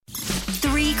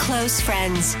close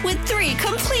friends with 3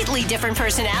 completely different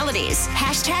personalities.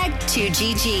 Hashtag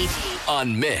 2GG.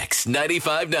 On Mix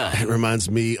 95.9. It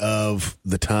reminds me of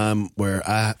the time where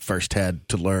I first had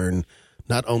to learn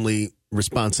not only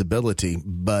responsibility,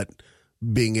 but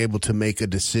being able to make a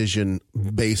decision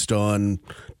based on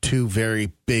 2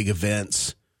 very big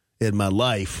events in my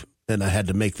life. And I had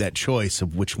to make that choice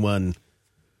of which one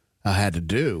I had to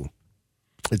do.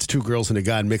 It's 2 girls and a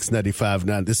guy in Mix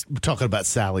 95.9. We're talking about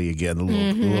Sally again, the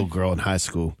little girl in high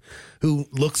school, who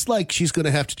looks like she's going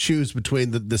to have to choose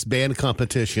between this band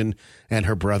competition and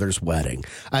her brother's wedding.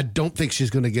 I don't think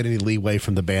she's going to get any leeway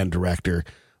from the band director.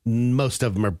 Most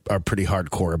of them are pretty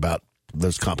hardcore about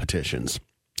those competitions,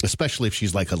 especially if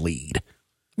she's like a lead.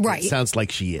 Right. It sounds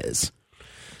like she is.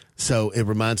 So it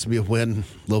reminds me of when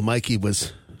little Mikey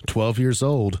was 12 years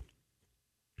old.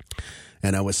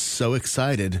 And I was so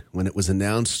excited when it was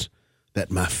announced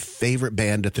that my favorite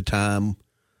band at the time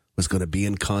was going to be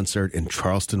in concert in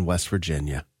Charleston, West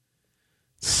Virginia.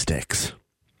 Styx.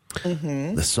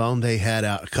 Mm-hmm. The song they had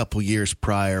out a couple years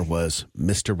prior was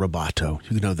Mr. Roboto.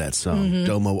 You know that song,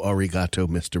 Domo Arigato,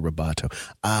 Mr. Roboto.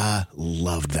 I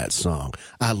loved that song.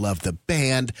 I love the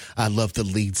band. I love the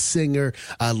lead singer.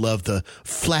 I love the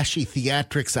flashy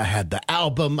theatrics. I had the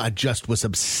album. I just was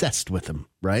obsessed with them,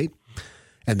 right?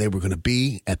 And they were going to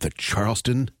be at the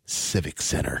Charleston Civic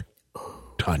Center.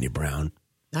 Tanya Brown.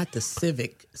 Not the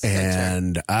Civic Center.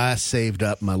 And I saved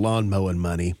up my lawn mowing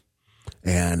money,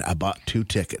 and I bought 2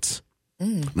 tickets.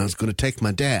 And I was going to take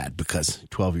my dad, because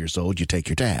 12 years old, you take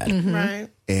your dad. Mm-hmm. Right.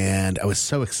 And I was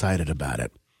so excited about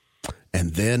it.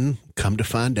 And then, come to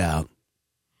find out,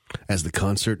 as the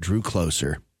concert drew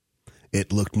closer,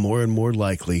 it looked more and more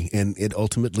likely, and it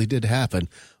ultimately did happen,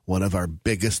 one of our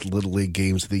biggest Little League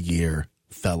games of the year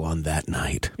fell on that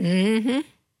night. Mm-hmm.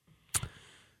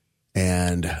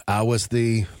 And I was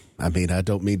I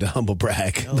don't mean to humble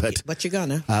brag, but you're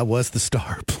gonna. I was the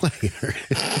star player.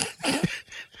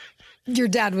 Your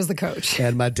dad was the coach.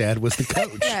 And my dad was the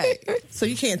coach. Right. So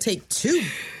you can't take 2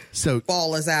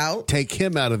 ballers out. Take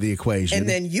him out of the equation. And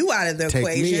then you out of the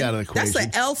equation. Take me out of the equation. That's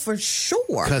an L for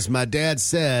sure. Because my dad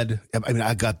said,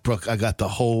 I got the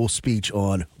whole speech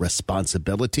on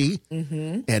responsibility,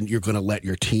 and you're going to let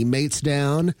your teammates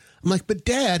down. I'm like, but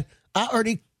Dad,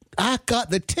 I got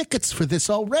the tickets for this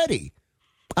already.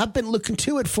 I've been looking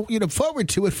forward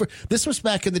to it. This was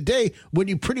back in the day when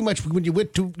you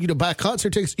went to, buy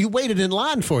concert tickets, you waited in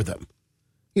line for them.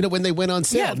 When they went on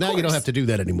sale. Yeah, now you don't have to do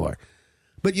that anymore.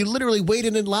 But you literally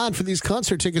waited in line for these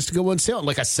concert tickets to go on sale,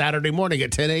 like a Saturday morning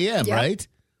at 10 a.m., right?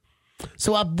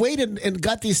 So I waited and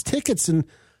got these tickets, and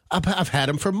I've had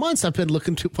them for months. I've been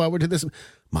looking forward to this.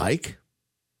 Mike,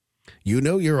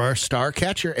 you're our star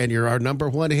catcher, and you're our number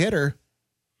 1 hitter.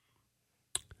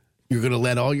 You're going to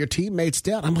let all your teammates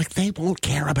down. I'm like, they won't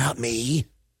care about me.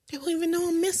 They won't even know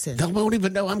I'm missing. They won't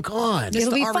even know I'm gone.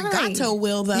 It'll be Arigato fine.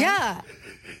 will, though. Yeah.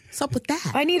 What's up with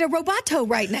that? I need a Roboto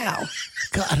right now.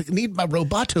 God, I need my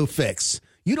Roboto fix.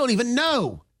 You don't even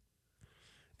know.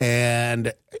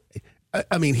 And,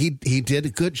 he did a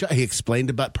good job. He explained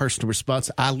about personal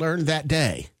responsibility. I learned that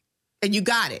day. And you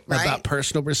got it, right? About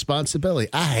personal responsibility.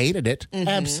 I hated it.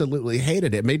 Absolutely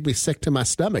hated it. It made me sick to my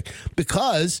stomach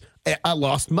because I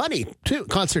lost money, too.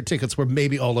 Concert tickets were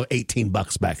maybe all of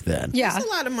 $18 back then. Yeah. That's a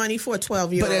lot of money for a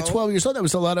 12-year-old. But at 12 years old, that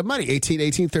was a lot of money.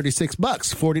 $36,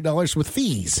 $40 with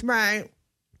fees. Right.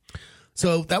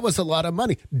 So that was a lot of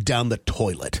money down the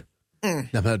toilet.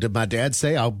 Now, did my dad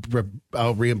say, I'll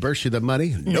reimburse you the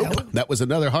money? Nope. That was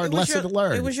another hard lesson to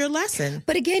learn. It was your lesson.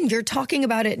 But again, you're talking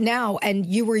about it now, and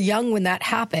you were young when that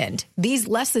happened. These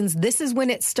lessons, this is when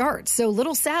it starts. So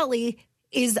little Sally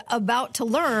is about to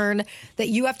learn that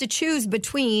you have to choose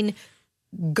between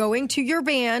going to your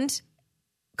band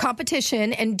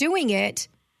competition and doing it,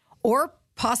 or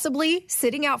possibly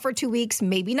sitting out for 2 weeks,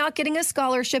 maybe not getting a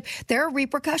scholarship. There are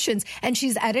repercussions. And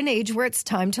she's at an age where it's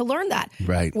time to learn that.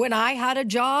 Right. When I had a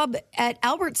job at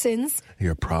Albertsons,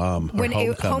 your prom, when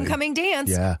homecoming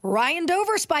dance, Ryan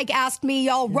Doverspike asked me,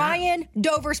 y'all. Yeah. Ryan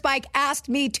Doverspike asked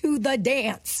me to the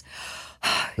dance.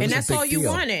 And that's all you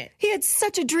wanted. He had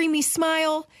such a dreamy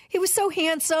smile. He was so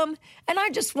handsome. And I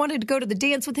just wanted to go to the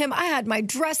dance with him. I had my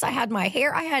dress. I had my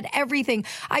hair. I had everything.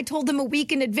 I told him a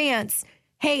week in advance,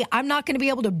 hey, I'm not going to be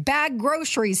able to bag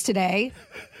groceries today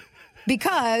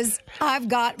because I've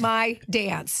got my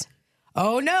dance.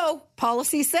 Oh, no.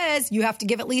 Policy says you have to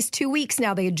give at least 2 weeks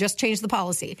now. They had just changed the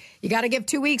policy. You got to give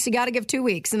 2 weeks. You got to give 2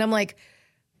 weeks. And I'm like,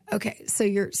 okay, so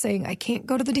you're saying I can't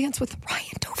go to the dance with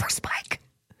Ryan Doverspike?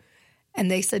 And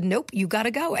they said, nope, you got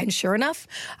to go. And sure enough,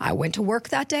 I went to work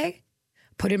that day,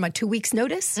 put in my 2 weeks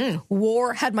notice,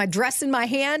 had my dress in my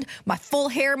hand, my full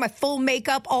hair, my full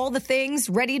makeup, all the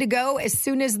things ready to go as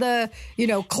soon as the,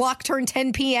 clock turned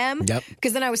 10 p.m. Yep.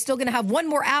 Because then I was still going to have one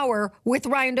more hour with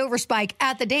Ryan Doverspike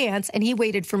at the dance, and he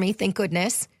waited for me, thank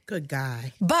goodness. Good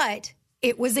guy. But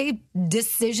it was a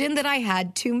decision that I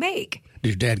had to make. Did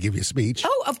your dad give you a speech?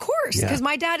 Oh, of course, because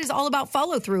my dad is all about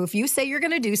follow through. If you say you're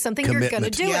going to do something, you're going to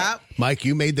do it. Mike,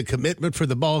 you made the commitment for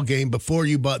the ball game before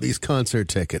you bought these concert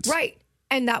tickets. Right.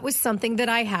 And that was something that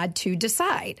I had to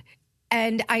decide.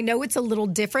 And I know it's a little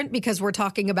different because we're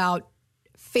talking about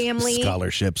family.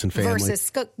 Scholarships and family.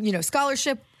 Versus,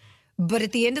 scholarship. But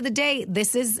at the end of the day,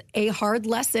 this is a hard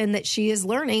lesson that she is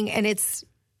learning, and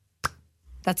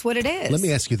that's what it is. Let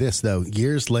me ask you this, though.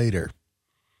 Years later,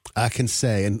 I can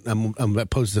say, and I'm going to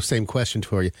pose the same question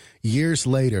for you. Years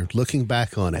later, looking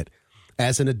back on it,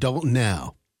 as an adult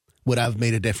now, would I have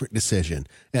made a different decision?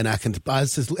 And I can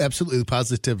absolutely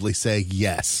positively say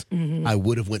yes, I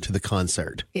would have went to the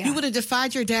concert. Yeah. You would have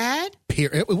defied your dad?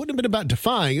 It wouldn't have been about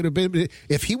defying. It would have been,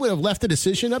 if he would have left the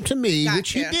decision up to me, which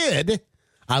he did,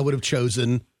 I would have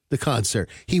chosen the concert.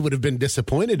 He would have been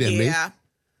disappointed in me.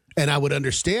 And I would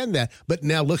understand that. But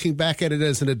now looking back at it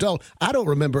as an adult, I don't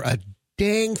remember a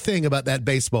dang thing about that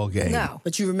baseball game. No.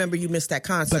 But you remember you missed that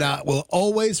concert. But I will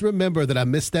always remember that I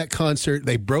missed that concert.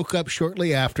 They broke up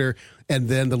shortly after, and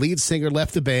then the lead singer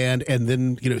left the band, and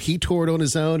then, he toured on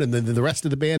his own, and then the rest of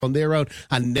the band on their own.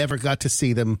 I never got to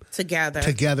see them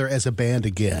together as a band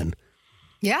again.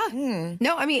 Yeah.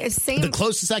 No, I mean, it's same. The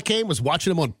closest I came was watching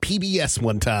them on PBS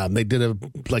one time. They did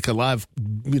a live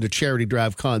charity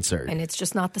drive concert. And it's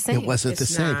just not the same. It wasn't the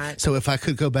same. So if I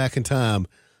could go back in time,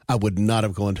 I would not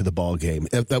have gone to the ball game.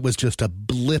 That was just a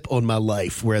blip on my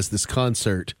life, whereas this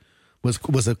concert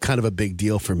was a kind of a big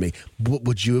deal for me.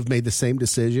 Would you have made the same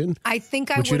decision? I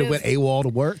think I would have. Would you have went AWOL to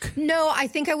work? No, I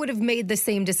think I would have made the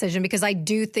same decision because I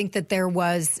do think that there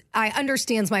was. I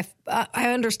understand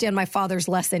my father's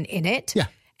lesson in it. Yeah,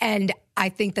 and I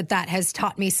think that has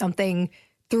taught me something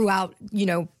throughout,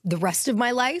 the rest of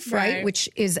my life, right? Which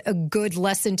is a good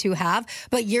lesson to have.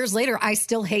 But years later, I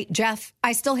still hate Jeff.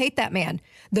 I still hate that man.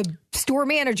 The store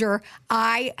manager,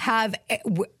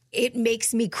 it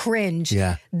makes me cringe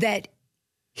that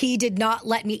he did not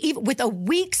let me, even with a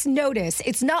week's notice.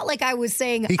 It's not like I was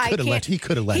saying he could have let you.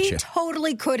 He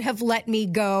totally could have let me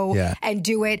go and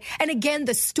do it. And again,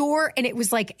 the store, and it was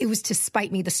to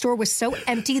spite me. The store was so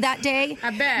empty that day.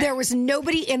 I bet. There was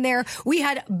nobody in there. We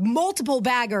had multiple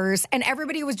baggers, and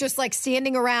everybody was just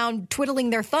standing around twiddling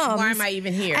their thumbs. Why am I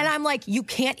even here? And I'm like, you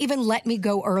can't even let me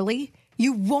go early?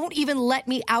 You won't even let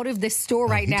me out of this store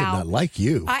now. He did not like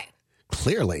you.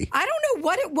 Clearly. I don't know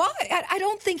what it was. I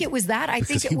don't think it was that. I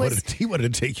think it was. He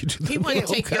wanted to take you to the He wanted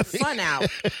to take your fun out.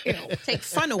 Take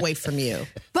fun away from you.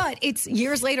 But it's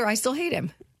years later, I still hate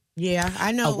him. Yeah,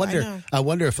 I know. I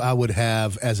wonder if I would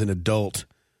have, as an adult,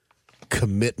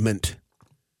 commitment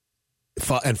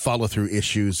and follow through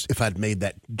issues if I'd made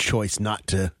that choice not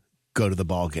to go to the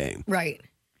ball game. Right.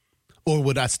 Or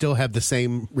would I still have the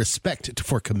same respect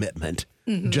for commitment?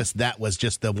 Just that was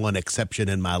just the one exception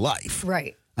in my life.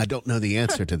 Right. I don't know the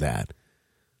answer to that.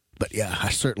 But yeah, I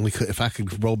certainly could. If I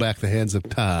could roll back the hands of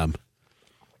time,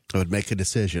 I would make a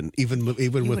decision. Even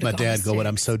with my dad going,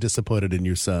 I'm so disappointed in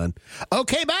you, son.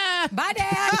 Okay, bye. Bye,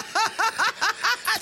 Dad.